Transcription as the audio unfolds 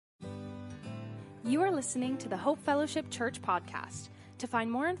You are listening to the Hope Fellowship Church podcast. To find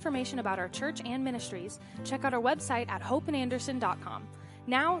more information about our church and ministries, check out our website at hopeandanderson.com.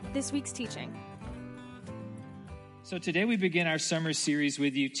 Now, this week's teaching. So today we begin our summer series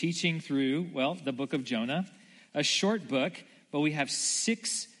with you teaching through, the book of Jonah, a short book, but we have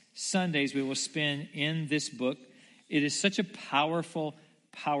 6 Sundays we will spend in this book. It is such a powerful,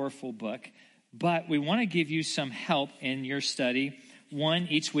 powerful book, but we want to give you some help in your study. One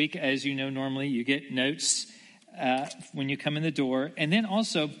each week, as you know, normally you get notes when you come in the door. And then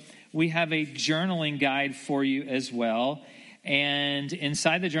also we have a journaling guide for you as well. And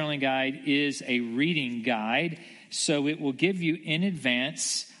inside the journaling guide is a reading guide. So it will give you in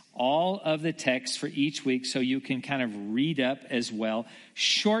advance all of the text for each week so you can kind of read up as well.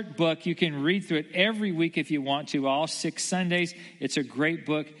 Short book. You can read through it every week if you want to, all 6 Sundays. It's a great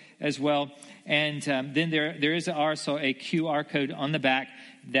book as well. And then there is also a QR code on the back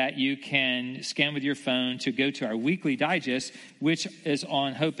that you can scan with your phone to go to our weekly digest, which is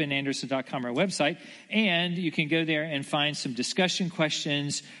on hopeandanderson.com, our website. And you can go there and find some discussion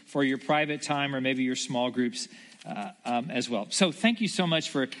questions for your private time or maybe your small groups as well. So thank you so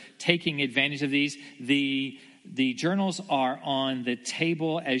much for taking advantage of these. The journals are on the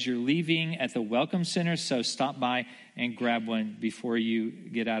table as you're leaving at the Welcome Center, so stop by and grab one before you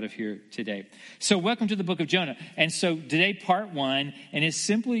get out of here today. So welcome to the book of Jonah. And so today, part 1, and it's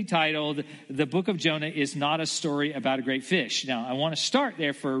simply titled, The Book of Jonah is Not a Story About a Great Fish. Now, I want to start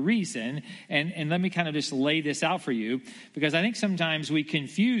there for a reason, and let me kind of just lay this out for you, because I think sometimes we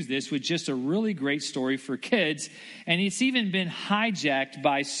confuse this with just a really great story for kids, and it's even been hijacked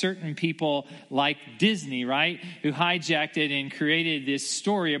by certain people like Disney, right, who hijacked it and created this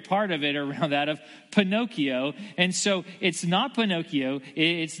story, a part of it around that of Pinocchio. And so it's not Pinocchio.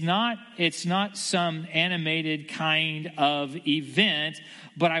 It's not some animated kind of event,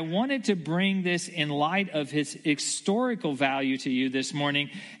 but I wanted to bring this in light of his historical value to you this morning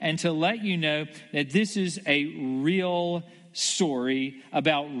and to let you know that this is a real story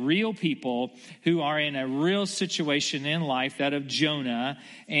about real people who are in a real situation in life, that of Jonah,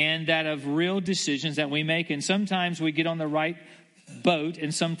 and that of real decisions that we make. And sometimes we get on the right boat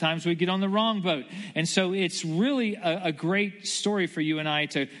and sometimes we get on the wrong boat. And so it's really a great story for you and I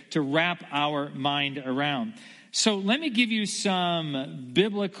to wrap our mind around. So let me give you some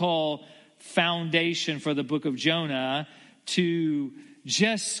biblical foundation for the book of Jonah to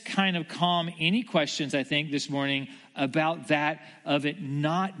just kind of calm any questions, I think, this morning about that of it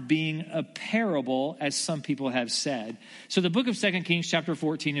not being a parable, as some people have said. So the book of 2 Kings chapter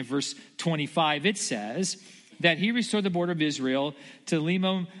 14 and verse 25, it says that he restored the border of Israel to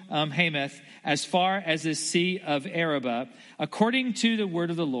Lemo-Hamath as far as the Sea of Arabah, according to the word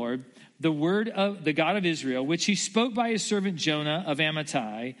of the Lord, the word of the God of Israel, which he spoke by his servant Jonah of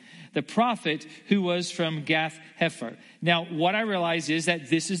Amittai, the prophet who was from Gath-Hepher. Now, what I realize is that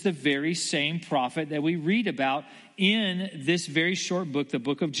this is the very same prophet that we read about in this very short book, the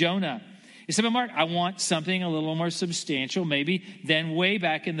book of Jonah. You said, but Mark, I want something a little more substantial maybe than way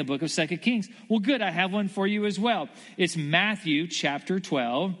back in the book of 2 Kings. Well, good, I have one for you as well. It's Matthew chapter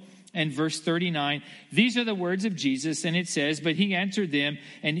 12 and verse 39. These are the words of Jesus, and it says, but he answered them,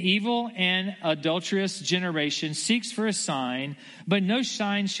 an evil and adulterous generation seeks for a sign, but no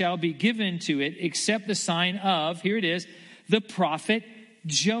sign shall be given to it except the sign of, here it is, the prophet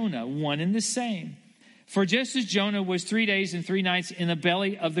Jonah, one and the same. For just as Jonah was 3 days and 3 nights in the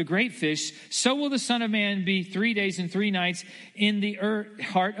belly of the great fish, so will the Son of Man be 3 days and 3 nights in the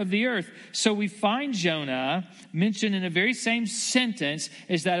heart of the earth. So we find Jonah mentioned in the very same sentence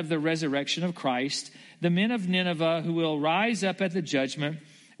as that of the resurrection of Christ. The men of Nineveh who will rise up at the judgment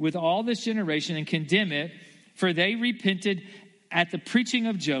with all this generation and condemn it, for they repented at the preaching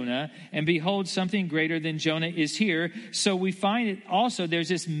of Jonah, and behold, something greater than Jonah is here. So we find it also, there's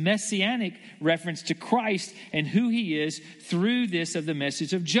this messianic reference to Christ and who he is through this of the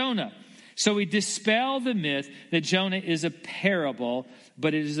message of Jonah. So we dispel the myth that Jonah is a parable,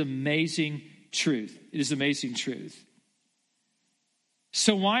 but it is amazing truth. It is amazing truth.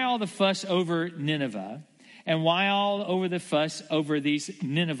 So why all the fuss over Nineveh? And why all over the fuss over these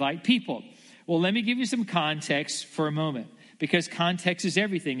Ninevite people? Well, let me give you some context for a moment, because context is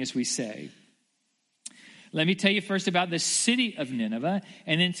everything, as we say. Let me tell you first about the city of Nineveh,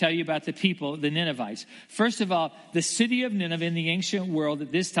 and then tell you about the people, the Ninevites. First of all, the city of Nineveh in the ancient world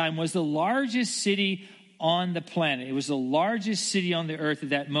at this time was the largest city on the planet. It was the largest city on the earth at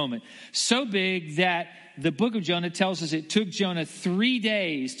that moment. So big that the book of Jonah tells us it took Jonah 3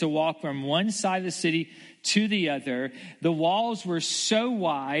 days to walk from one side of the city to the other. The walls were so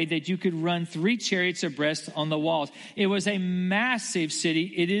wide that you could run 3 chariots abreast on the walls. It was a massive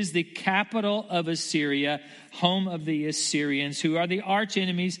city. It is the capital of Assyria, home of the Assyrians, who are the arch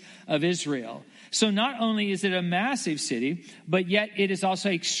enemies of Israel. So not only is it a massive city, but yet it is also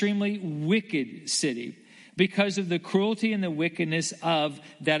an extremely wicked city because of the cruelty and the wickedness of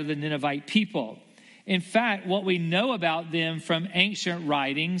that of the Ninevite people. In fact, what we know about them from ancient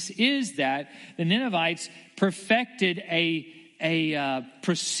writings is that the Ninevites perfected a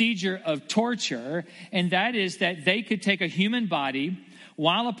procedure of torture, and that is that they could take a human body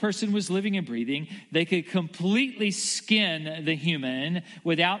while a person was living and breathing. They could completely skin the human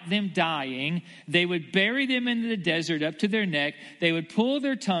without them dying. They would bury them in the desert up to their neck. They would pull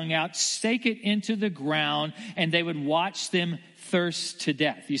their tongue out, stake it into the ground, and they would watch them thirst to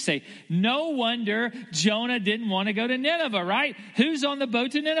death. You say, no wonder Jonah didn't want to go to Nineveh, right? Who's on the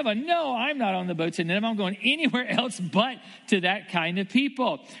boat to Nineveh? No, I'm not on the boat to Nineveh. I'm going anywhere else but to that kind of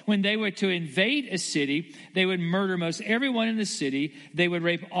people. When they were to invade a city, they would murder most everyone in the city. They would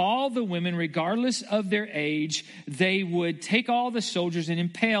rape all the women, regardless of their age. They would take all the soldiers and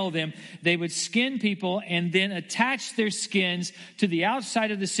impale them. They would skin people and then attach their skins to the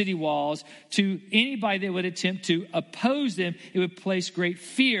outside of the city walls to anybody that would attempt to oppose them. It would place great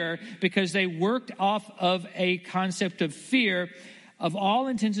fear because they worked off of a concept of fear. Of all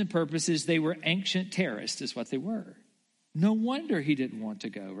intents and purposes, they were ancient terrorists is what they were. No wonder he didn't want to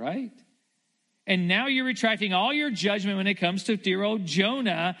go, right? And now you're retracting all your judgment when it comes to dear old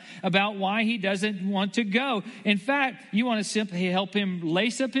Jonah about why he doesn't want to go. In fact, you want to simply help him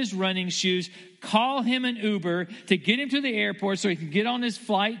lace up his running shoes, call him an Uber to get him to the airport so he can get on his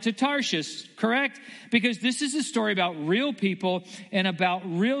flight to Tarshish, correct? Because this is a story about real people and about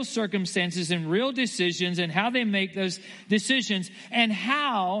real circumstances and real decisions and how they make those decisions and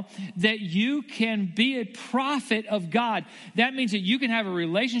how that you can be a prophet of God. That means that you can have a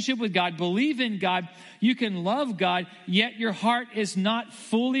relationship with God, believe in God, you can love God, yet your heart is not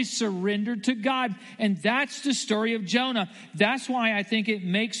fully surrendered to God. And that's the story of Jonah. That's why I think it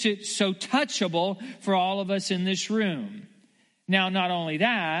makes it so touchable for all of us in this room. Now, not only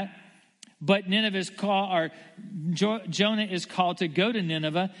that, but Jonah is called to go to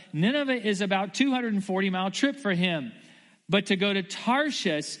Nineveh. Nineveh is about 240-mile trip for him. But to go to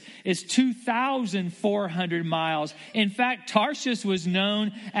Tarshish is 2,400 miles. In fact, Tarshish was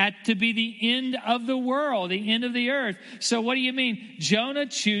known to be the end of the world, the end of the earth. So what do you mean? Jonah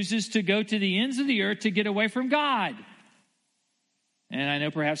chooses to go to the ends of the earth to get away from God. And I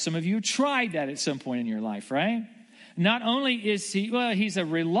know perhaps some of you tried that at some point in your life, right? Not only is he's a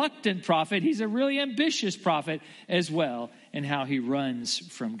reluctant prophet, he's a really ambitious prophet as well in how he runs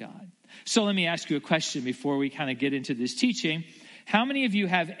from God. So let me ask you a question before we kind of get into this teaching. How many of you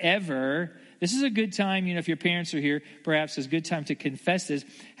have ever, this is a good time, if your parents are here, perhaps it's a good time to confess this.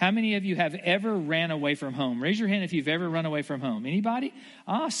 How many of you have ever ran away from home? Raise your hand if you've ever run away from home. Anybody?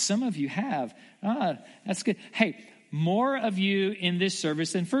 Some of you have. That's good. Hey, more of you in this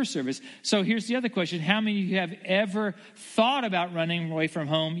service than first service. So here's the other question. How many of you have ever thought about running away from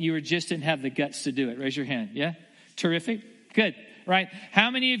home? You just didn't have the guts to do it. Raise your hand. Yeah? Terrific. Good. Right?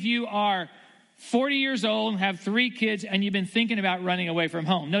 How many of you are 40 years old, have 3 kids, and you've been thinking about running away from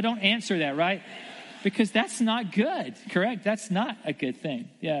home? No, don't answer that, right? Because that's not good, correct? That's not a good thing.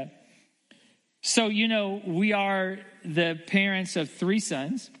 Yeah. So, we are the parents of 3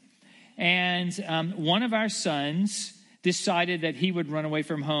 sons, and one of our sons decided that he would run away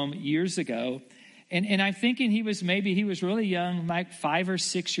from home years ago. And I'm thinking he was really young, like 5 or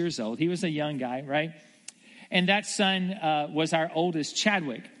 6 years old. He was a young guy, right? And that son was our oldest,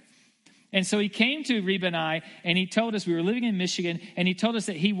 Chadwick. And so he came to Reba and I, and he told us, we were living in Michigan, and he told us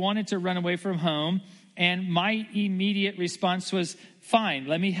that he wanted to run away from home. And my immediate response was, fine,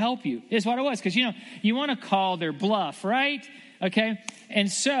 let me help you. Is what it was. Because, you want to call their bluff, right? Okay. And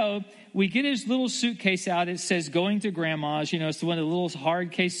so we get his little suitcase out. It says going to grandma's. It's one of the little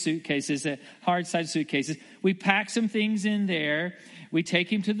hard case suitcases, hard side suitcases. We pack some things in there. We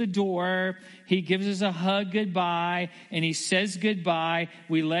take him to the door. He gives us a hug goodbye, and he says goodbye.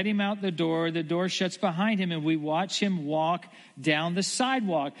 We let him out the door. The door shuts behind him, and we watch him walk down the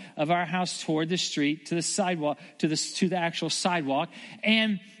sidewalk of our house toward the street, to the sidewalk, to the actual sidewalk.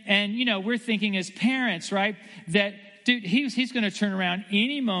 And we're thinking as parents, right, that dude, he's going to turn around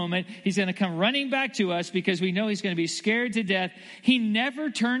any moment. He's going to come running back to us because we know he's going to be scared to death. He never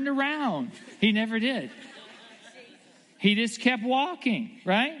turned around. He never did. He just kept walking,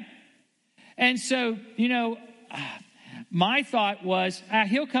 right? And so, my thought was,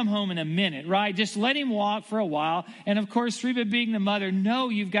 he'll come home in a minute, right? Just let him walk for a while. And of course, Reba being the mother, no,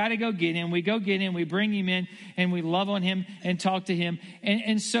 you've got to go get him. We go get him, we bring him in, and we love on him and talk to him.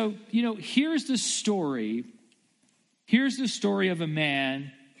 And so, here's the story. Here's the story of a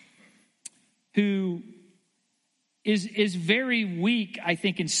man who is very weak, I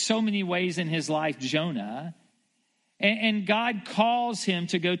think, in so many ways in his life, Jonah. And God calls him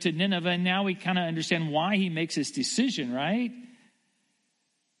to go to Nineveh, and now we kind of understand why he makes this decision, right?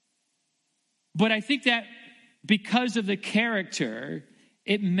 But I think that because of the character,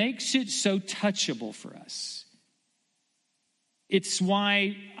 it makes it so touchable for us. It's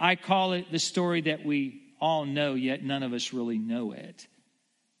why I call it the story that we all know, yet none of us really know it.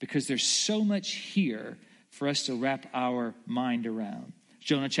 Because there's so much here for us to wrap our mind around.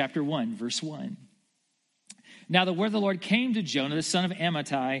 Jonah chapter 1, verse 1. Now the word of the Lord came to Jonah, the son of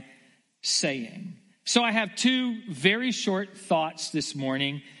Amittai, saying. So I have two very short thoughts this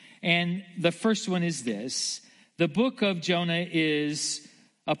morning. And the first one is this. The book of Jonah is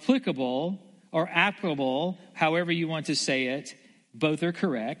applicable or applicable, however you want to say it. Both are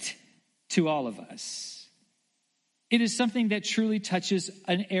correct to all of us. It is something that truly touches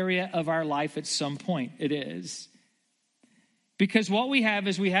an area of our life at some point. It is. Because what we have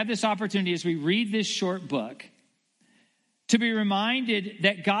is we have this opportunity as we read this short book to be reminded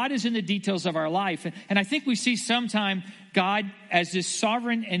that God is in the details of our life. And I think we see sometime God as this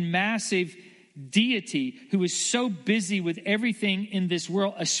sovereign and massive deity who is so busy with everything in this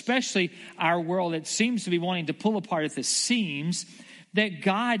world, especially our world that seems to be wanting to pull apart at the seams, that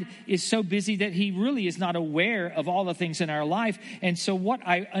God is so busy that he really is not aware of all the things in our life. And so what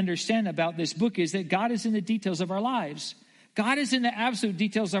I understand about this book is that God is in the details of our lives. God is in the absolute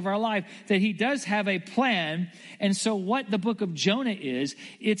details of our life, that he does have a plan. And so what the book of Jonah is,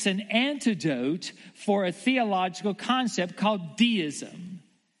 it's an antidote for a theological concept called deism.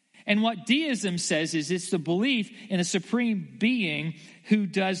 And what deism says is it's the belief in a supreme being who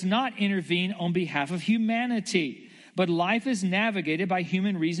does not intervene on behalf of humanity. But life is navigated by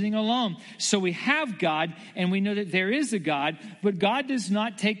human reasoning alone. So we have God, and we know that there is a God, but God does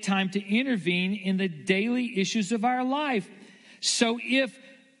not take time to intervene in the daily issues of our life. So if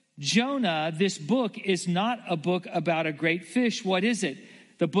Jonah, this book, is not a book about a great fish, what is it?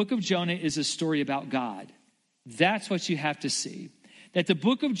 The book of Jonah is a story about God. That's what you have to see. That the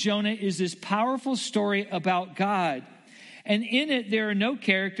book of Jonah is this powerful story about God. And in it, there are no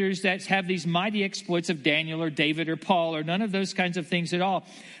characters that have these mighty exploits of Daniel or David or Paul or none of those kinds of things at all.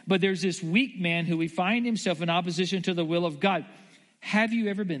 But there's this weak man who we find himself in opposition to the will of God. Have you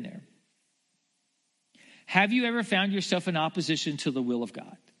ever been there? Have you ever found yourself in opposition to the will of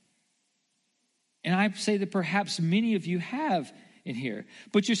God? And I say that perhaps many of you have in here.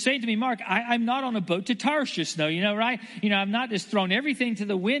 But you're saying to me, Mark, I'm not on a boat to Tarshish, though, right? I'm not just thrown everything to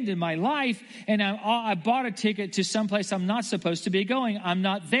the wind in my life, and I bought a ticket to someplace I'm not supposed to be going. I'm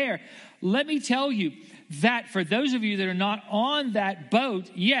not there. Let me tell you that for those of you that are not on that boat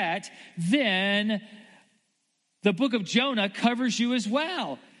yet, then the book of Jonah covers you as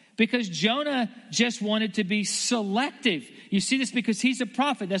well. Because Jonah just wanted to be selective. You see this because he's a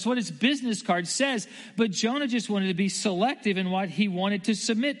prophet. That's what his business card says. But Jonah just wanted to be selective in what he wanted to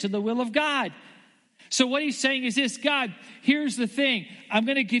submit to the will of God. So what he's saying is this: God, here's the thing. I'm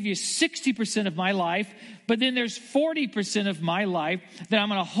going to give you 60% of my life, but then there's 40% of my life that I'm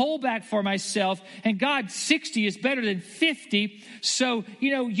going to hold back for myself. And God, 60 is better than 50. So,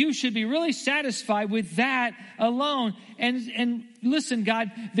 you should be really satisfied with that alone. And listen,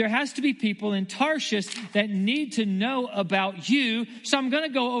 God, there has to be people in Tarshish that need to know about you. So I'm going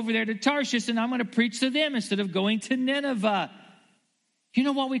to go over there to Tarshish and I'm going to preach to them instead of going to Nineveh. You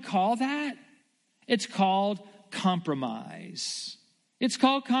know what we call that? It's called compromise. It's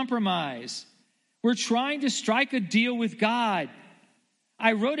called compromise. We're trying to strike a deal with God.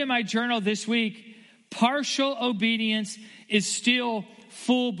 I wrote in my journal this week, partial obedience is still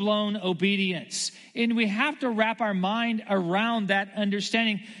full-blown obedience. And we have to wrap our mind around that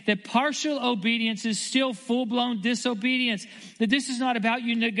understanding that partial obedience is still full-blown disobedience. That this is not about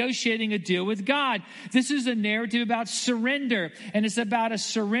you negotiating a deal with God. This is a narrative about surrender. And it's about a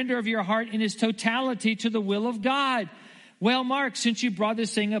surrender of your heart in its totality to the will of God. Well, Mark, since you brought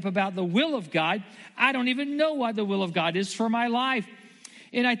this thing up about the will of God, I don't even know what the will of God is for my life.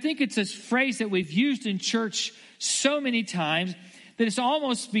 And I think it's a phrase that we've used in church so many times that it's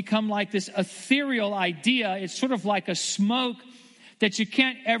almost become like this ethereal idea. It's sort of like a smoke that you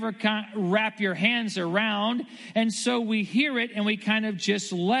can't ever wrap your hands around. And so we hear it and we kind of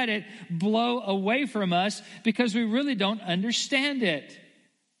just let it blow away from us because we really don't understand it.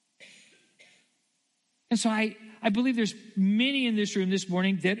 And so I believe there's many in this room this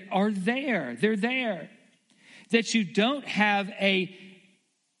morning that are there. They're there. That you don't have a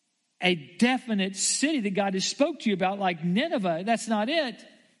definite city that God has spoke to you about like Nineveh. That's not it.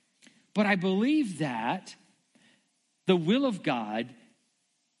 But I believe that the will of God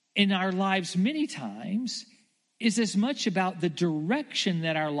in our lives many times is as much about the direction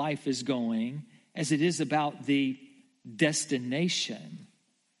that our life is going as it is about the destination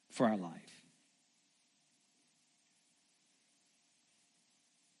for our life.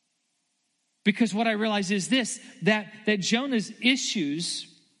 Because what I realize is this, that Jonah's issues,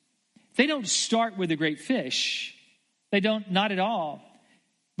 they don't start with a great fish. They don't, not at all.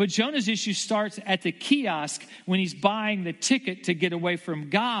 But Jonah's issue starts at the kiosk when he's buying the ticket to get away from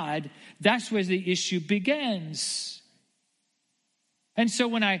God. That's where the issue begins. And so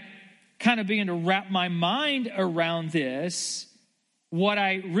when I kind of begin to wrap my mind around this, what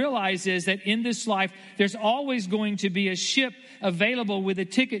I realize is that in this life, there's always going to be a ship available with a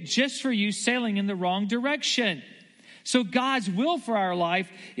ticket just for you sailing in the wrong direction. So God's will for our life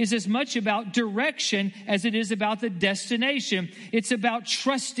is as much about direction as it is about the destination. It's about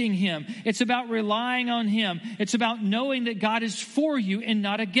trusting Him. It's about relying on Him. It's about knowing that God is for you and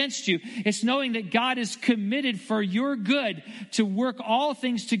not against you. It's knowing that God is committed for your good to work all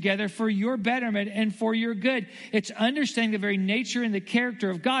things together for your betterment and for your good. It's understanding the very nature and the character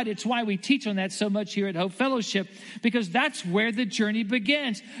of God. It's why we teach on that so much here at Hope Fellowship, because that's where the journey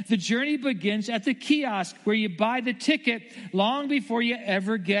begins. The journey begins at the kiosk where you buy the ticket long before you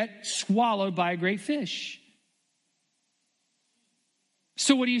ever get swallowed by a great fish.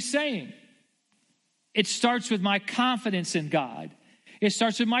 So what are you saying? It starts with my confidence in God. It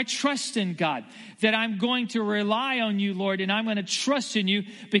starts with my trust in God, that I'm going to rely on you, Lord, and I'm going to trust in you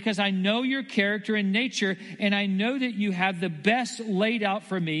because I know your character and nature, and I know that you have the best laid out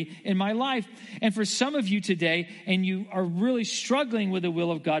for me in my life. And for some of you today, and you are really struggling with the will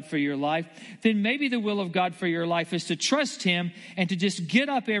of God for your life, then maybe the will of God for your life is to trust Him and to just get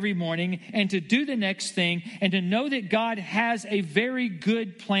up every morning and to do the next thing and to know that God has a very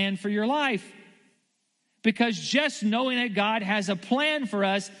good plan for your life. Because just knowing that God has a plan for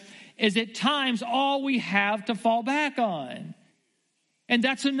us is at times all we have to fall back on. And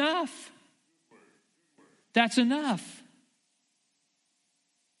that's enough. That's enough.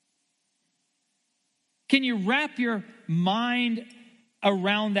 Can you wrap your mind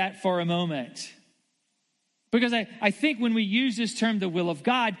around that for a moment? Because I think when we use this term, the will of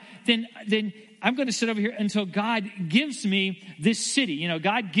God, then I'm going to sit over here until God gives me this city. You know,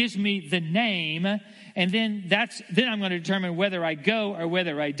 God gives me the name, and then I'm going to determine whether I go or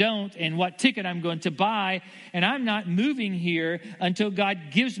whether I don't and what ticket I'm going to buy. And I'm not moving here until God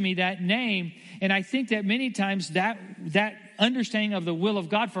gives me that name. And I think that many times that understanding of the will of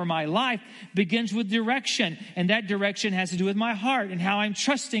God for my life begins with direction. And that direction has to do with my heart and how I'm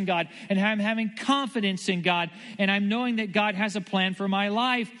trusting God and how I'm having confidence in God. And I'm knowing that God has a plan for my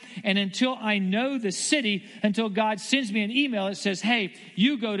life. And until I know the city, until God sends me an email that says, hey,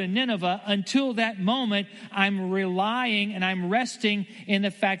 you go to Nineveh, until that moment, I'm relying and I'm resting in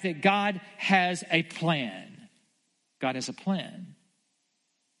the fact that God has a plan. God has a plan.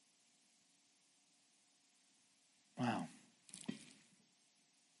 Wow.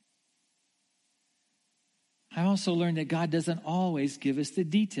 I also learned that God doesn't always give us the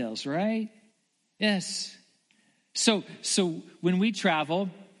details, right? Yes. So when we travel,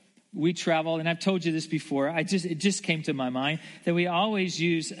 and I've told you this before, it just came to my mind that we always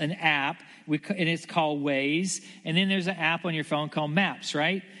use an app, and it's called Waze, and then there's an app on your phone called Maps,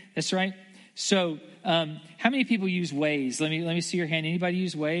 right? That's right. So how many people use Waze? Let me see your hand. Anybody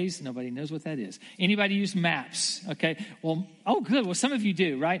use Waze? Nobody knows what that is. Anybody use Maps? Okay. Well, oh, good. Well, some of you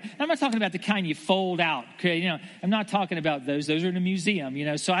do, right? I'm not talking about the kind you fold out. Okay. You know, I'm not talking about those. Those are in a museum, you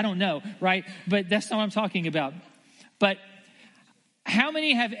know, so I don't know, right? But that's not what I'm talking about. But how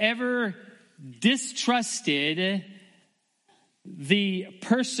many have ever distrusted the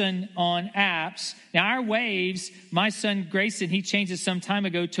person on apps? Now, our Waves, my son Grayson, he changed it some time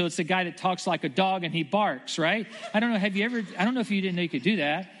ago till it's a guy that talks like a dog and he barks, right? I don't know if you didn't know you could do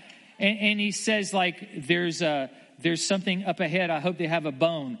that. And he says, like, there's something up ahead. I hope they have a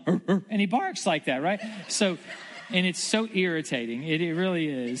bone. And he barks like that, right? So, and it's so irritating. It really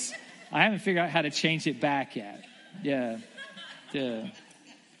is. I haven't figured out how to change it back yet. Yeah.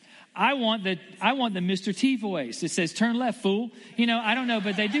 I want the Mr. T voice. It says, turn left, fool. You know, I don't know,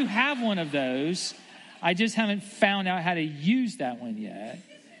 but they do have one of those. I just haven't found out how to use that one yet.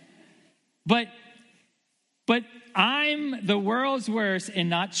 But I'm the world's worst in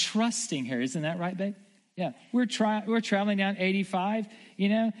not trusting her. Isn't that right, babe? Yeah, we're traveling down 85,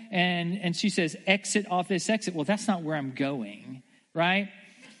 and she says, exit off this exit. Well, that's not where I'm going, right?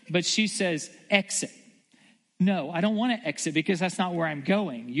 But she says, exit. No, I don't want to exit because that's not where I'm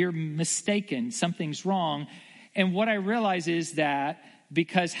going. You're mistaken. Something's wrong. And what I realize is that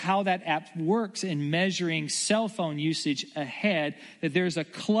because how that app works in measuring cell phone usage ahead, that there's a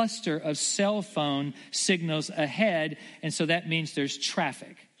cluster of cell phone signals ahead. And so that means there's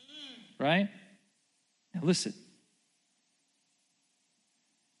traffic, right? Now listen.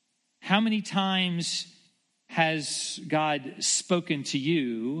 How many times has God spoken to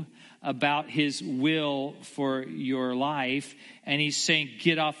you about his will for your life, and he's saying,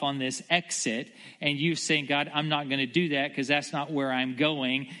 get off on this exit, and you saying, God, I'm not going to do that because that's not where I'm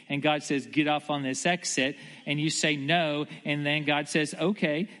going, and God says, get off on this exit, and you say no, and then God says,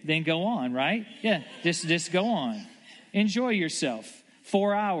 okay, then go on, right? Yeah, just go on. Enjoy yourself.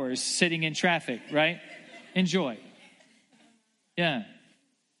 4 hours sitting in traffic, right? Enjoy. Yeah.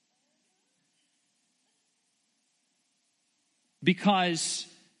 Because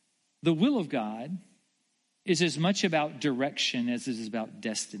the will of God is as much about direction as it is about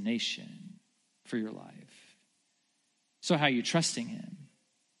destination for your life. So how are you trusting him?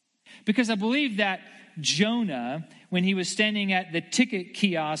 Because I believe that Jonah, when he was standing at the ticket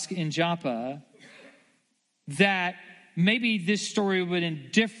kiosk in Joppa, that maybe this story would have been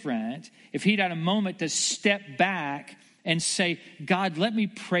different if he'd had a moment to step back and say, God, let me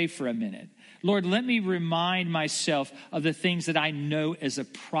pray for a minute. Lord, let me remind myself of the things that I know as a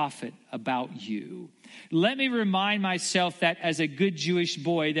prophet about you. Let me remind myself that as a good Jewish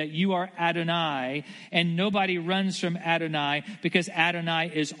boy that you are Adonai and nobody runs from Adonai because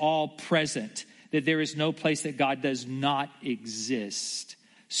Adonai is all present, that there is no place that God does not exist.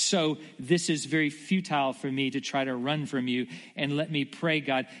 So this is very futile for me to try to run from you, and let me pray,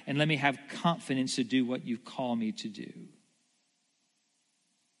 God, and let me have confidence to do what you call me to do.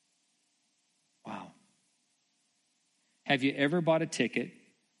 Wow. Have you ever bought a ticket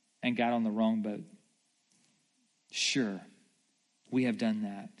and got on the wrong boat? Sure, we have done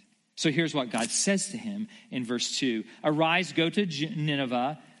that. So here's what God says to him in verse 2. Arise, go to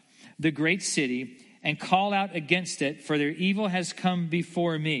Nineveh, the great city, and call out against it, for their evil has come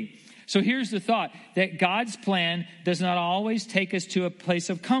before me. So here's the thought, that God's plan does not always take us to a place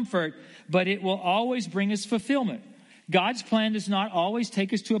of comfort, but it will always bring us fulfillment. God's plan does not always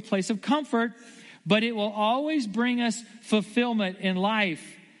take us to a place of comfort, but it will always bring us fulfillment in life.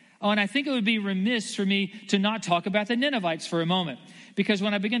 Oh, and I think it would be remiss for me to not talk about the Ninevites for a moment. Because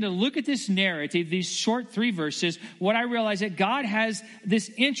when I begin to look at this narrative, these short 3 verses, what I realize that God has this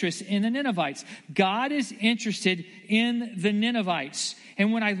interest in the Ninevites. God is interested in the Ninevites.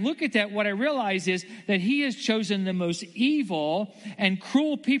 And when I look at that, what I realize is that he has chosen the most evil and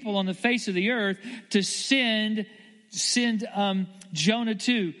cruel people on the face of the earth to send Jonah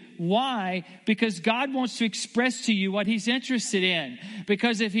to. Why? Because God wants to express to you what he's interested in.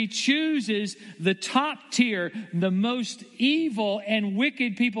 Because if he chooses the top tier, the most evil and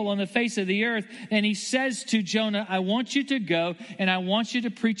wicked people on the face of the earth, and he says to Jonah, I want you to go and I want you to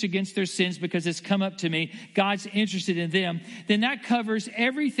preach against their sins because it's come up to me. God's interested in them. Then that covers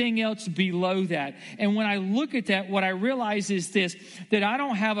everything else below that. And when I look at that, what I realize is this, that I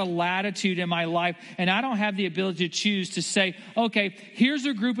don't have a latitude in my life and I don't have the ability to choose to say, okay, here's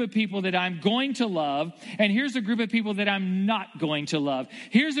a group of people that I'm going to love, and here's a group of people that I'm not going to love.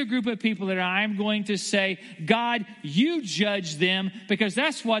 Here's a group of people that I'm going to say, God, you judge them because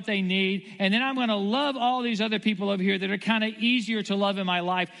that's what they need, and then I'm going to love all these other people over here that are kind of easier to love in my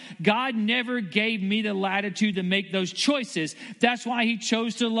life. God never gave me the latitude to make those choices. That's why he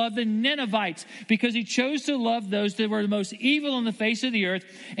chose to love the Ninevites, because he chose to love those that were the most evil on the face of the earth,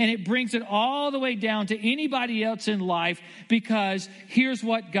 and it brings it all the way down to anybody else in life, because here's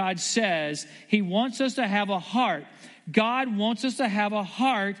what God says. He wants us to have a heart. God wants us to have a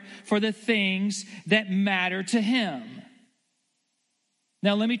heart for the things that matter to him.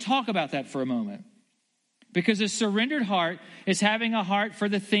 Now, let me talk about that for a moment. Because a surrendered heart is having a heart for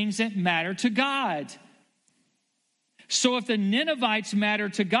the things that matter to God. So if the Ninevites matter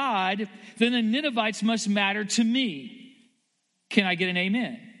to God, then the Ninevites must matter to me. Can I get an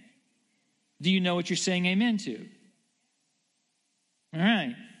amen? Do you know what you're saying amen to? All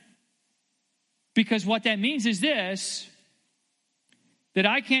right. Because what that means is this, that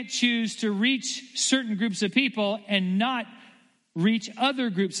I can't choose to reach certain groups of people and not reach other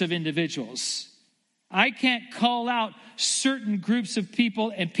groups of individuals. I can't call out certain groups of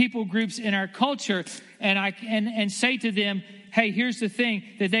people and people groups in our culture and say to them, hey, here's the thing,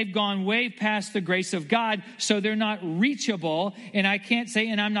 that they've gone way past the grace of God, so they're not reachable, and I can't say,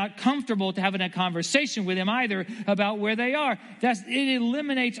 and I'm not comfortable to having a conversation with them either about where they are. It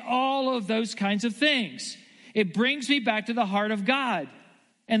eliminates all of those kinds of things. It brings me back to the heart of God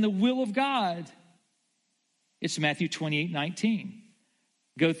and the will of God. It's Matthew 28:19.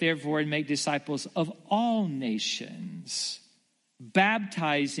 Go therefore and make disciples of all nations,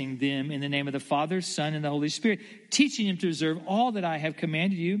 baptizing them in the name of the Father, Son, and the Holy Spirit, teaching them to observe all that I have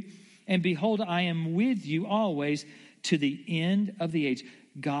commanded you. And behold, I am with you always to the end of the age.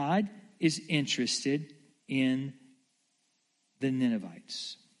 God is interested in the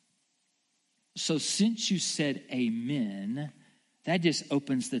Ninevites. So since you said amen, that just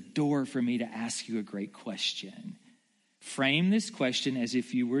opens the door for me to ask you a great question. Frame this question as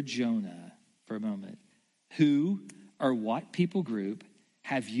if you were Jonah for a moment. Who or what people group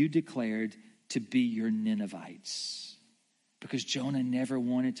have you declared to be your Ninevites? Because Jonah never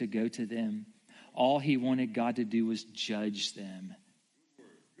wanted to go to them. All he wanted God to do was judge them.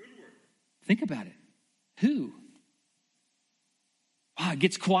 Good word. Think about it. Who? Wow, it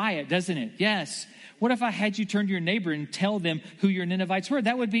gets quiet, doesn't it? Yes. What if I had you turn to your neighbor and tell them who your Ninevites were?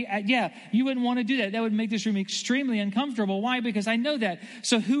 That would be, you wouldn't want to do that. That would make this room extremely uncomfortable. Why? Because I know that.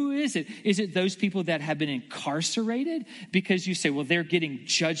 So who is it? Is it those people that have been incarcerated? Because you say, well, they're getting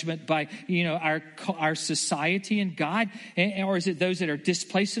judgment by, our society and God. Or is it those that are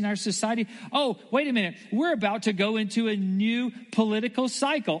displaced in our society? Oh, wait a minute. We're about to go into a new political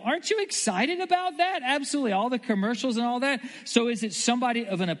cycle. Aren't you excited about that? Absolutely. All the commercials and all that. So is it somebody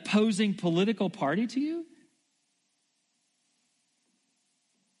of an opposing political party to you?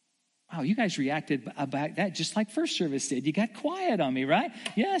 Wow, you guys reacted about that just like first service did. You got quiet on me, right?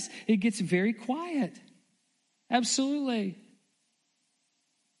 Yes, it gets very quiet. Absolutely.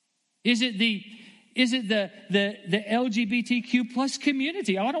 Is it the LGBTQ plus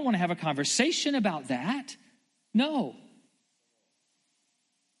community? Oh, I don't want to have a conversation about that. No.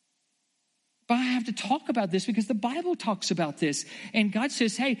 But I have to talk about this because the Bible talks about this. And God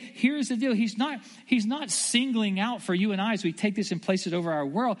says, hey, here's the deal. He's not singling out for you and I as we take this and place it over our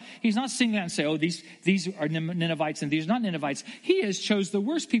world. He's not singling out and say, oh, these are Ninevites and these are not Ninevites. He has chose the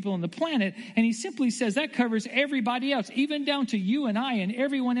worst people on the planet. And he simply says that covers everybody else, even down to you and I and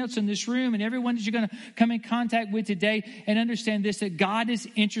everyone else in this room and everyone that you're going to come in contact with today. And understand this, that God is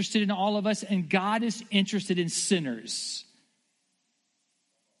interested in all of us and God is interested in sinners.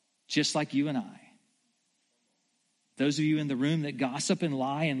 Just like you and I. Those of you in the room that gossip and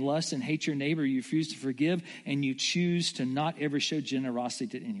lie and lust and hate your neighbor, you refuse to forgive, and you choose to not ever show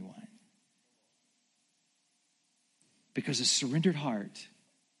generosity to anyone. Because a surrendered heart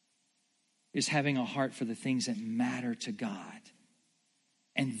is having a heart for the things that matter to God.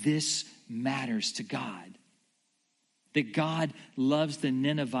 And this matters to God. That God loves the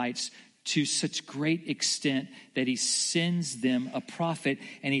Ninevites to such great extent that he sends them a prophet,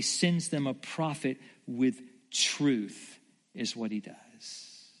 and he sends them a prophet with truth is what he does.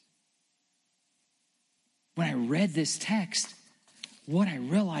 When I read this text, what I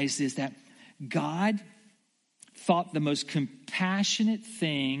realized is that God thought the most compassionate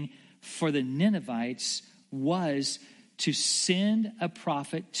thing for the Ninevites was to send a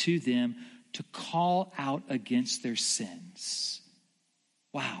prophet to them to call out against their sins.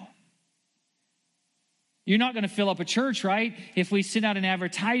 Wow. You're not going to fill up a church, right? If we send out an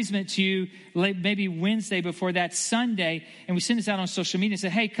advertisement to you maybe Wednesday before that Sunday, and we send this out on social media and say,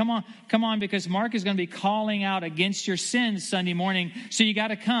 hey, come on, because Mark is going to be calling out against your sins Sunday morning. So you got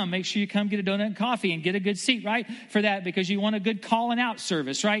to come. Make sure you come get a donut and coffee and get a good seat, right? For that, because you want a good calling out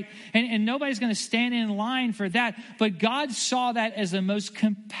service, right? And nobody's going to stand in line for that. But God saw that as the most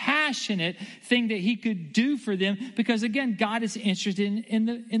compassionate thing that he could do for them, because again, God is interested in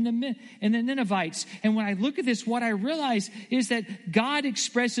the Ninevites. And when I look at this, what I realize is that God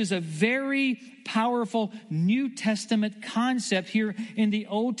expresses a very powerful New Testament concept here in the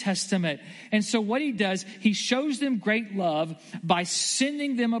Old Testament. And so what he does, he shows them great love by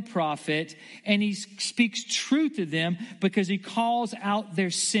sending them a prophet, and he speaks truth to them because he calls out their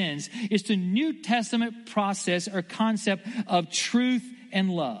sins. It's the New Testament process or concept of truth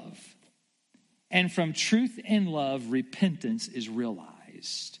and love. And from truth and love, repentance is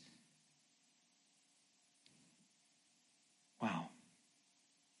realized. Wow.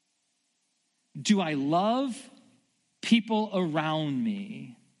 Do I love people around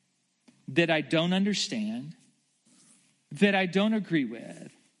me that I don't understand, that I don't agree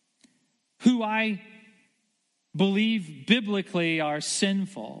with, who I believe biblically are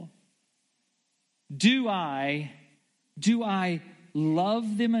sinful? Do I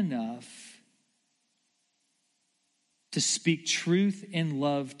love them enough to speak truth in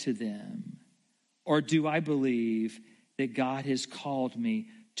love to them? Or do I believe that God has called me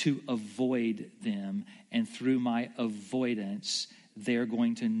to avoid them, and through my avoidance, they're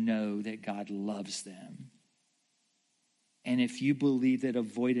going to know that God loves them? And if you believe that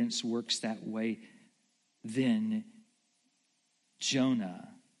avoidance works that way, then Jonah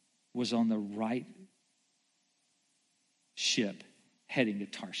was on the right ship heading to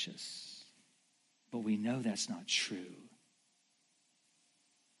Tarshish. But we know that's not true.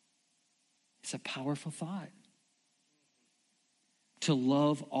 It's a powerful thought. To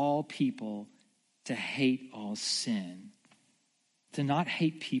love all people, to hate all sin. To not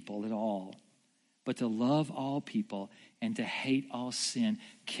hate people at all, but to love all people and to hate all sin.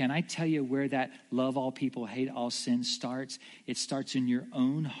 Can I tell you where that love all people, hate all sin starts? It starts in your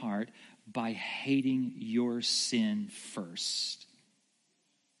own heart by hating your sin first.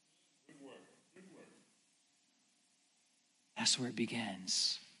 Good word. That's where it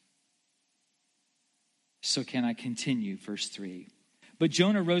begins. So can I continue? Verse 3. But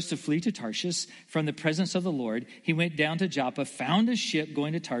Jonah rose to flee to Tarshish from the presence of the Lord. He went down to Joppa, found a ship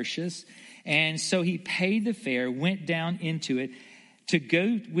going to Tarshish, and so he paid the fare, went down into it to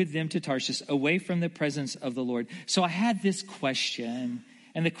go with them to Tarshish, away from the presence of the Lord. So I had this question,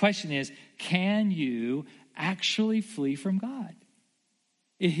 and the question is, can you actually flee from God?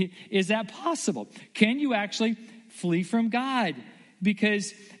 Is that possible? Can you actually flee from God?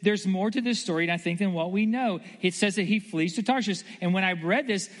 Because there's more to this story, and I think, than what we know. It says that he flees to Tarshish. And when I read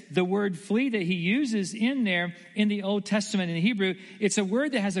this, the word flee that he uses in there in the Old Testament in Hebrew, it's a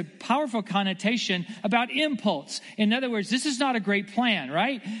word that has a powerful connotation about impulse. In other words, this is not a great plan,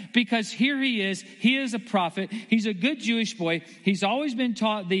 right? Because here he is a prophet. He's a good Jewish boy. He's always been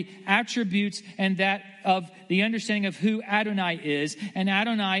taught the attributes and that of the understanding of who Adonai is. And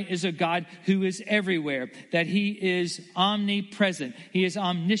Adonai is a God who is everywhere, that he is omnipresent. He is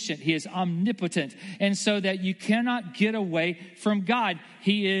omniscient. He is omnipotent. And so that you cannot get away from God.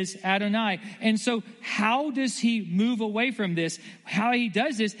 He is Adonai. And so how does he move away from this? How he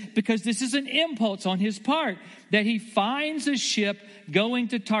does this, because this is an impulse on his part, that he finds a ship going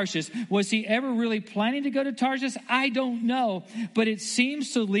to Tarshish. Was he ever really planning to go to Tarshish? I don't know. But it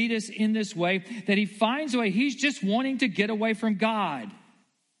seems to lead us in this way, that he finds a way. He's just wanting to get away from God.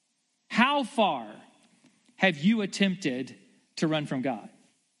 How far have you attempted to run from God?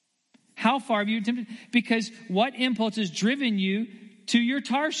 How far have you attempted? Because what impulse has driven you to your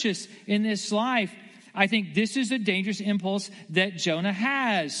Tarshish in this life? I think this is a dangerous impulse that Jonah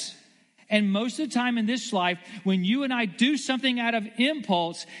has. And most of the time in this life, when you and I do something out of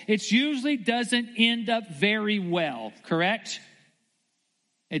impulse, it usually doesn't end up very well, correct?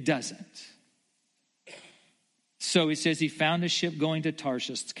 It doesn't. So it says he found a ship going to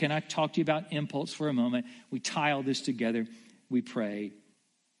Tarshish. Can I talk to you about impulse for a moment? We tie all this together. We pray.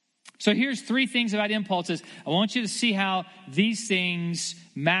 So here's 3 things about impulses. I want you to see how these things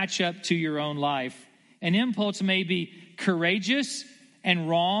match up to your own life. An impulse may be courageous and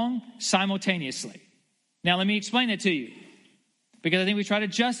wrong simultaneously. Now, let me explain it to you, because I think we try to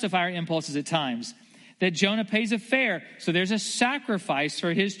justify our impulses at times. That Jonah pays a fare, so there's a sacrifice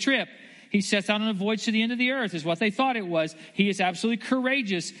for his trip. He sets out on a voyage to the end of the earth, is what they thought it was. He is absolutely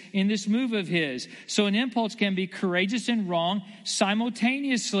courageous in this move of his. So an impulse can be courageous and wrong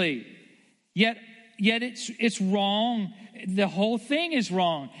simultaneously. Yet it's wrong. The whole thing is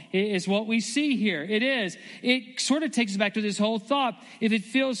wrong, is what we see here. It is. It sort of takes us back to this whole thought. If it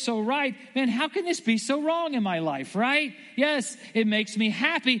feels so right, man, how can this be so wrong in my life, right? Yes, it makes me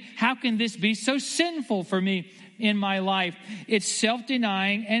happy. How can this be so sinful for me in my life? It's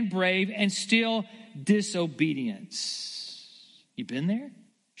self-denying and brave and still disobedience. You been there?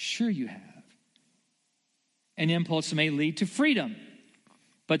 Sure you have. An impulse may lead to freedom,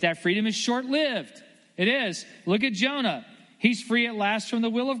 but that freedom is short-lived. It is. Look at Jonah. He's free at last from the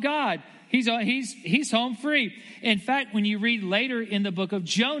will of God. He's home free. In fact, when you read later in the book of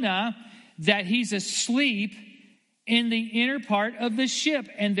Jonah that he's asleep in the inner part of the ship,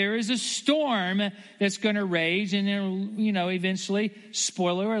 and there is a storm that's going to rage, and then, eventually,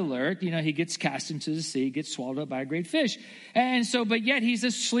 spoiler alert, he gets cast into the sea, gets swallowed up by a great fish. And so, but yet he's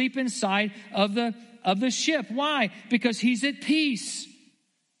asleep inside of the ship. Why? Because he's at peace.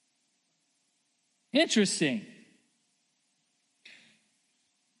 Interesting.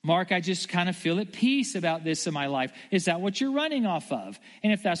 Mark, I just kind of feel at peace about this in my life. Is that what you're running off of?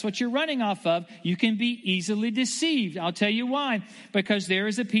 And if that's what you're running off of, you can be easily deceived. I'll tell you why. Because there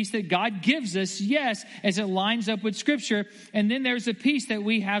is a peace that God gives us, yes, as it lines up with Scripture. And then there's a peace that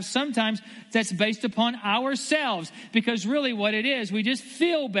we have sometimes that's based upon ourselves. Because really what it is, we just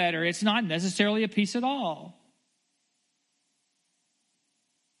feel better. It's not necessarily a peace at all.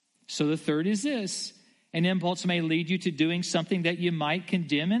 So the third is this. An impulse may lead you to doing something that you might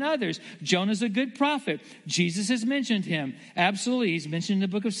condemn in others. Jonah's a good prophet. Jesus has mentioned him. Absolutely. He's mentioned in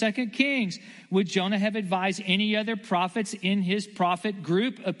the book of 2 Kings. Would Jonah have advised any other prophets in his prophet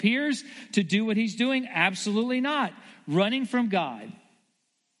group, appears, to do what he's doing? Absolutely not. Running from God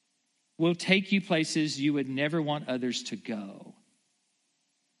will take you places you would never want others to go.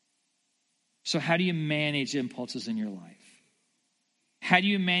 So how do you manage impulses in your life? How do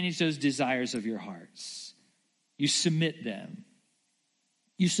you manage those desires of your hearts? You submit them.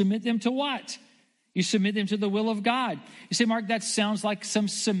 You submit them to what? You submit them to the will of God. You say, Mark, that sounds like some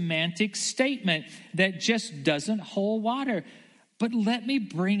semantic statement that just doesn't hold water. But let me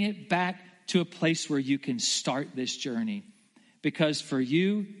bring it back to a place where you can start this journey. Because for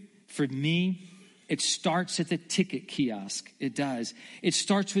you, for me, it starts at the ticket kiosk. It does. It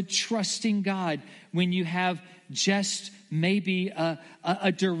starts with trusting God when you have just maybe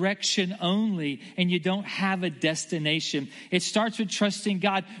a direction only and you don't have a destination. It starts with trusting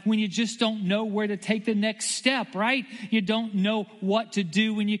God when you just don't know where to take the next step, right? You don't know what to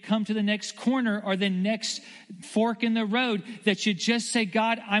do when you come to the next corner or the next fork in the road, that you just say,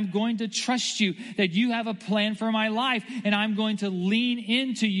 God, I'm going to trust you, that you have a plan for my life and I'm going to lean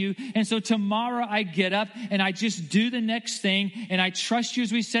into you. And so tomorrow I get up and I just do the next thing and I trust you,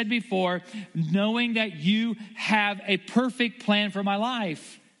 as we said before, knowing that you have a perfect plan for my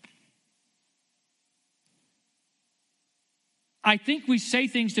life. I think we say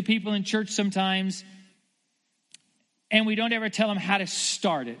things to people in church sometimes and we don't ever tell them how to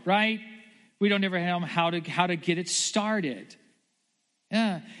start it, right? We don't ever tell them how to get it started.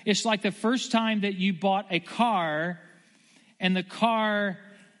 Yeah, it's like the first time that you bought a car and the car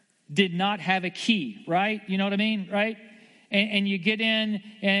did not have a key, right? You know what I mean, right? And you get in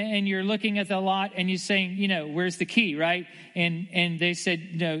and you're looking at the lot and you're saying, where's the key, right? And they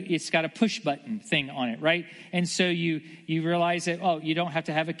said, no, it's got a push button thing on it, right? And so you realize that, you don't have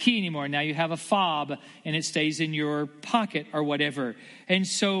to have a key anymore. Now you have a fob and it stays in your pocket or whatever. And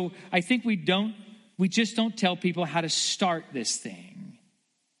so I think we just don't tell people how to start this thing.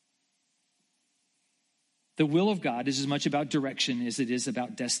 The will of God is as much about direction as it is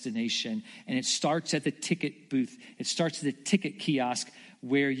about destination. And it starts at the ticket booth. It starts at the ticket kiosk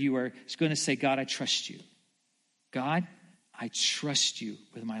where you are going to say, God, I trust you. God, I trust you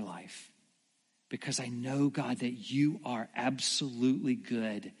with my life. Because I know, God, that you are absolutely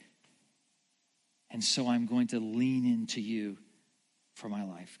good. And so I'm going to lean into you for my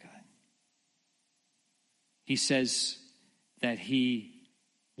life, God. He says that he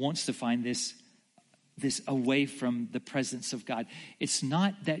wants to find this away from the presence of God. It's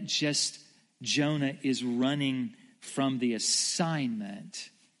not that just Jonah is running from the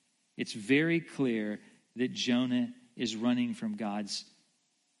assignment. It's very clear that Jonah is running from God's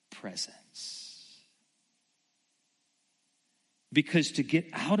presence. Because to get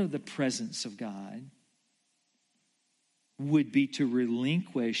out of the presence of God would be to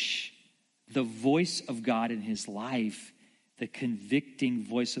relinquish the voice of God in his life, the convicting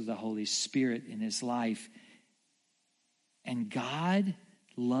voice of the Holy Spirit in his life. And God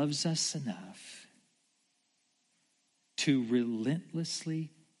loves us enough to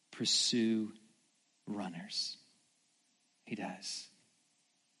relentlessly pursue runners. He does.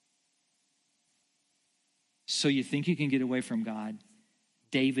 So you think you can get away from God?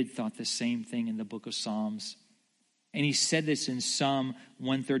 David thought the same thing in the book of Psalms. And he said this in Psalm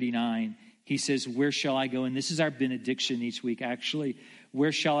 139. He says, where shall I go? And this is our benediction each week, actually.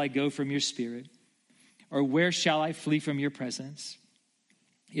 Where shall I go from your spirit? Or where shall I flee from your presence?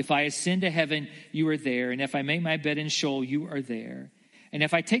 If I ascend to heaven, you are there. And if I make my bed in Sheol, you are there. And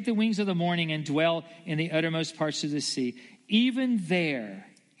if I take the wings of the morning and dwell in the uttermost parts of the sea, even there,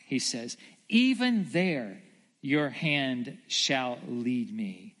 he says, even there, your hand shall lead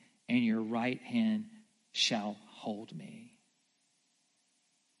me, and your right hand shall hold me.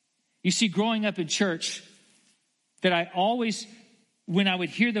 You see, growing up in church, that I always, when I would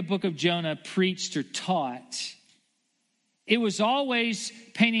hear the book of Jonah preached or taught, it was always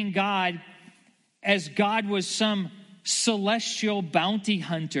painting God as God was some celestial bounty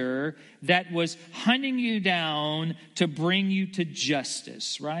hunter that was hunting you down to bring you to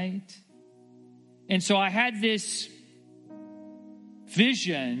justice, right? And so I had this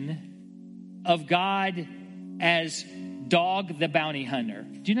vision of God as Dog the bounty hunter.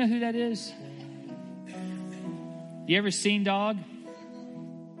 Do you know who that is? You ever seen Dog?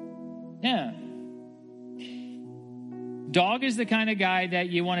 Yeah. Dog is the kind of guy that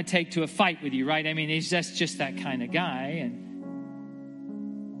you want to take to a fight with you, right? I mean, he's just that kind of guy.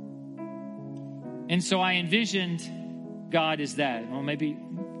 And so I envisioned God as that. Well, maybe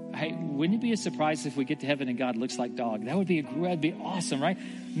Hey, wouldn't it be a surprise if we get to heaven and God looks like dog? That'd be awesome, right?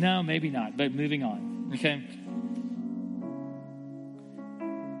 No, maybe not, but moving on, okay?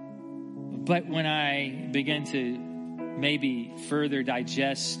 But when I begin to maybe further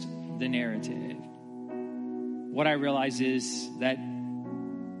digest the narrative, what I realize is that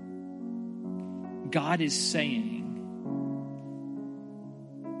God is saying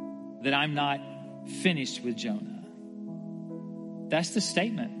that I'm not finished with Jonah. That's the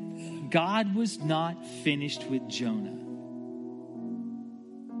statement. God was not finished with Jonah.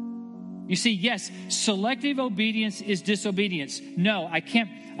 You see, yes, selective obedience is disobedience. No, I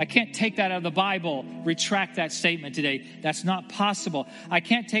can't take that out of the Bible, retract that statement today. That's not possible. I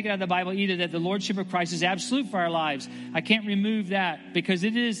can't take it out of the Bible either that the Lordship of Christ is absolute for our lives. I can't remove that because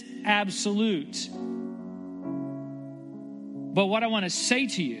it is absolute. But what I want to say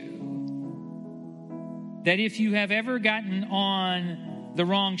to you, that if you have ever gotten on the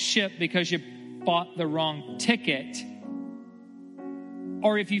wrong ship because you bought the wrong ticket,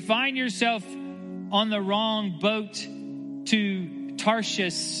 or if you find yourself on the wrong boat to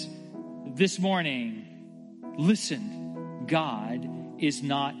Tarshish this morning, listen, God is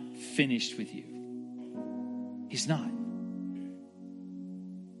not finished with you. He's not.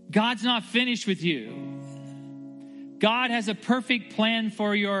 God's not finished with you. God has a perfect plan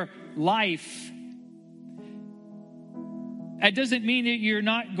for your life. That doesn't mean that you're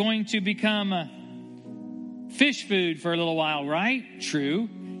not going to become fish food for a little while, right? True.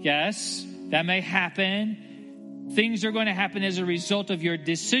 Yes, that may happen. Things are going to happen as a result of your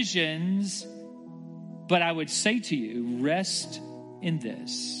decisions. But I would say to you, rest in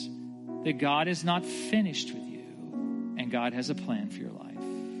this, that God is not finished with you, and God has a plan for your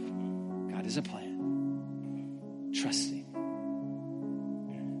life. God has a plan. Trust Him.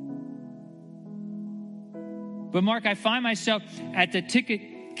 But Mark, I find myself at the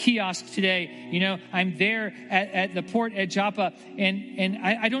ticket kiosk today. You know, I'm there at the port at Joppa, and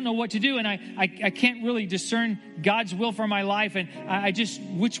I don't know what to do, and I can't really discern God's will for my life, and I just,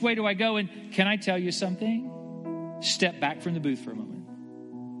 which way do I go? And can I tell you something? Step back from the booth for a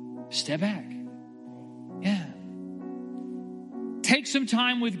moment. Step back. Yeah. Take some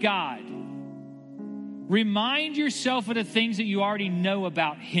time with God. Remind yourself of the things that you already know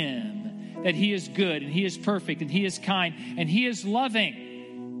about Him. That He is good and He is perfect and He is kind and He is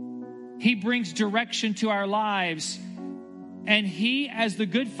loving. He brings direction to our lives. And He, as the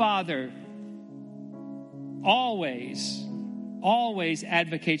good Father, always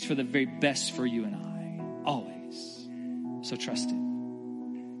advocates for the very best for you and I. Always. So trust Him.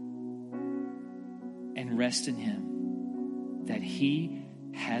 And rest in Him that He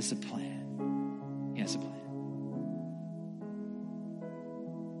has a plan. He has a plan.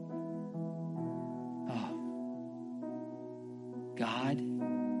 God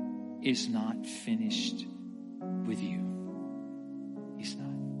is not finished with you. He's not.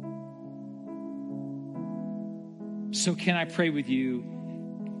 So can I pray with you?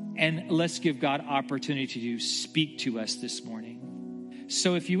 And let's give God opportunity to speak to us this morning.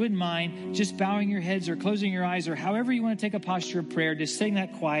 So if you wouldn't mind just bowing your heads or closing your eyes or however you want to take a posture of prayer, just saying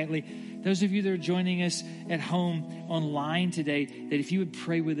that quietly. Those of you that are joining us at home online today, that if you would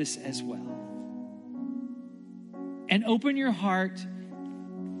pray with us as well. And open your heart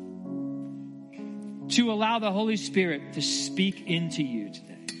to allow the Holy Spirit to speak into you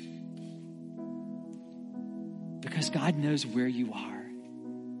today. Because God knows where you are.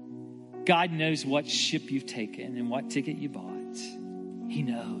 God knows what ship you've taken and what ticket you bought. He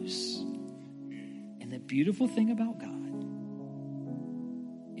knows. And the beautiful thing about God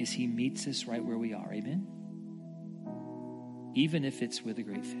is He meets us right where we are. Amen? Even if it's with a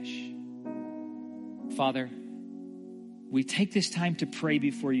great fish. Father, we take this time to pray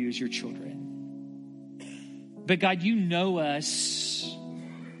before you as your children. But God, you know us.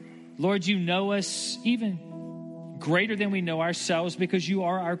 Lord, you know us even greater than we know ourselves because you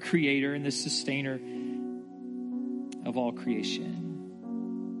are our creator and the sustainer of all creation.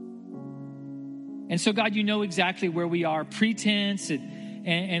 And so, God, you know exactly where we are. Pretense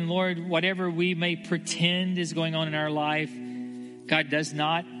and Lord, whatever we may pretend is going on in our life, God does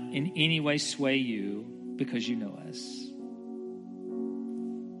not in any way sway you because you know us.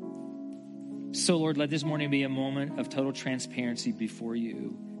 So, Lord, let this morning be a moment of total transparency before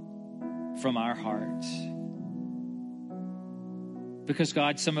you from our hearts. Because,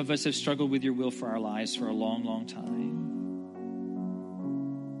 God, some of us have struggled with your will for our lives for a long, long time.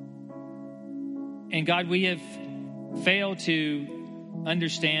 And, God, we have failed to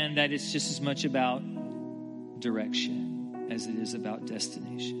understand that it's just as much about direction as it is about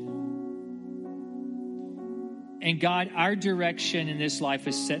destination. And God, our direction in this life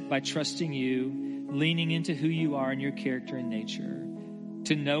is set by trusting you, leaning into who you are and your character and nature,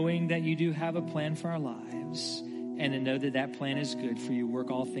 to knowing that you do have a plan for our lives, and to know that that plan is good, for you work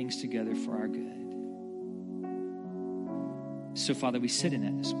all things together for our good. So, Father, we sit in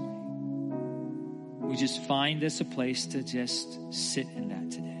that this morning. We just find us a place to just sit in that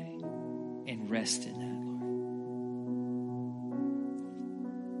today and rest in that,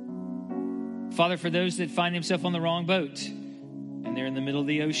 Lord. Father, for those that find themselves on the wrong boat and they're in the middle of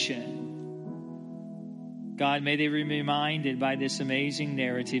the ocean, God, may they be reminded by this amazing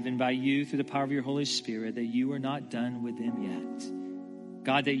narrative and by you through the power of your Holy Spirit that you are not done with them yet.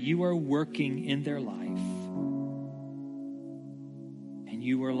 God, that you are working in their life and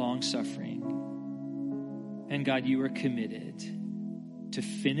you are long-suffering. And God, you are committed to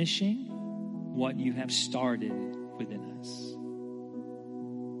finishing what you have started within us.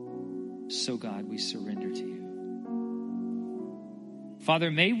 So God, we surrender to you.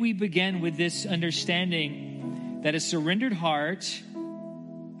 Father, may we begin with this understanding that a surrendered heart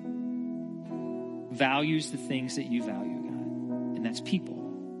values the things that you value, God, and that's people.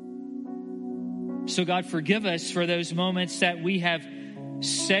 So God, forgive us for those moments that we have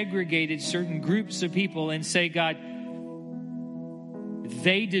segregated certain groups of people and say, God,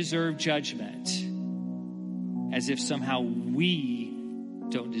 they deserve judgment, as if somehow we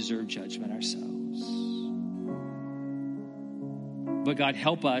don't deserve judgment ourselves. But God,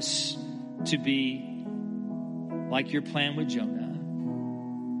 help us to be like your plan with Jonah,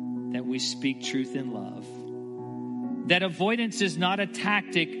 that we speak truth in love, that avoidance is not a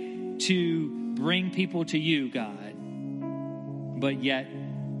tactic to bring people to you, God, but yet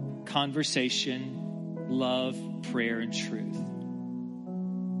conversation, love, prayer, and truth.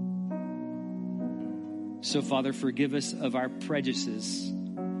 So, Father, forgive us of our prejudices.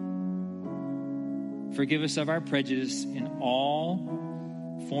 Forgive us of our prejudice in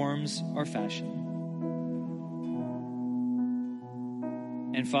all forms or fashion.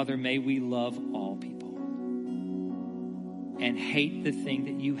 And, Father, may we love all people and hate the thing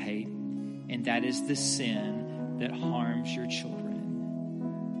that you hate, and that is the sin that harms your children.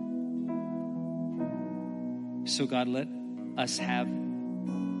 So, God, let us have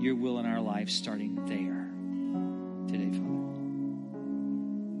your will in our life starting there today, Father.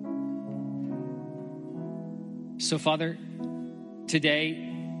 So, Father, today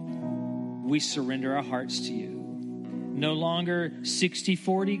we surrender our hearts to you. No longer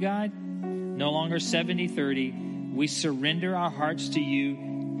 60-40, God. No longer 70-30. We surrender our hearts to you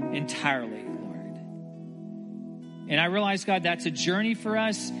entirely, Lord. And I realize, God, that's a journey for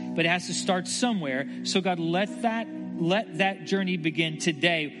us, but it has to start somewhere. So, God, let that journey begin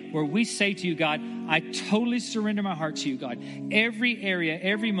today, where we say to you, God, I totally surrender my heart to you, God. Every area,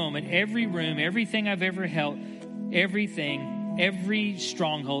 every moment, every room, everything I've ever held, everything, every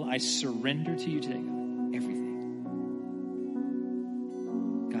stronghold, I surrender to you today, God. Everything.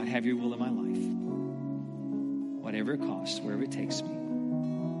 God, have your will in my life. Whatever it costs, wherever it takes me.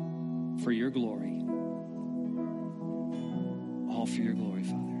 For your glory. All for your glory,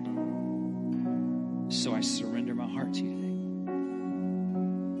 Father. So I surrender my heart to you today.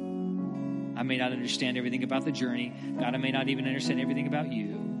 I may not understand everything about the journey. God, I may not even understand everything about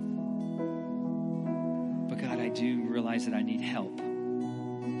you. But God, I do realize that I need help.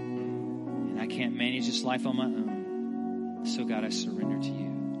 And I can't manage this life on my own. So God, I surrender to you.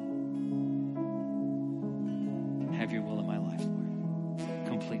 Have your will in my life, Lord.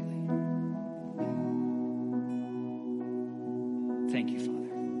 Completely. Thank you, Father.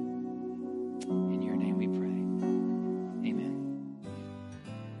 In your name we pray. Amen.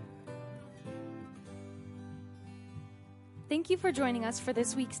 Thank you for joining us for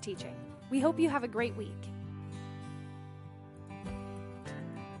this week's teaching. We hope you have a great week.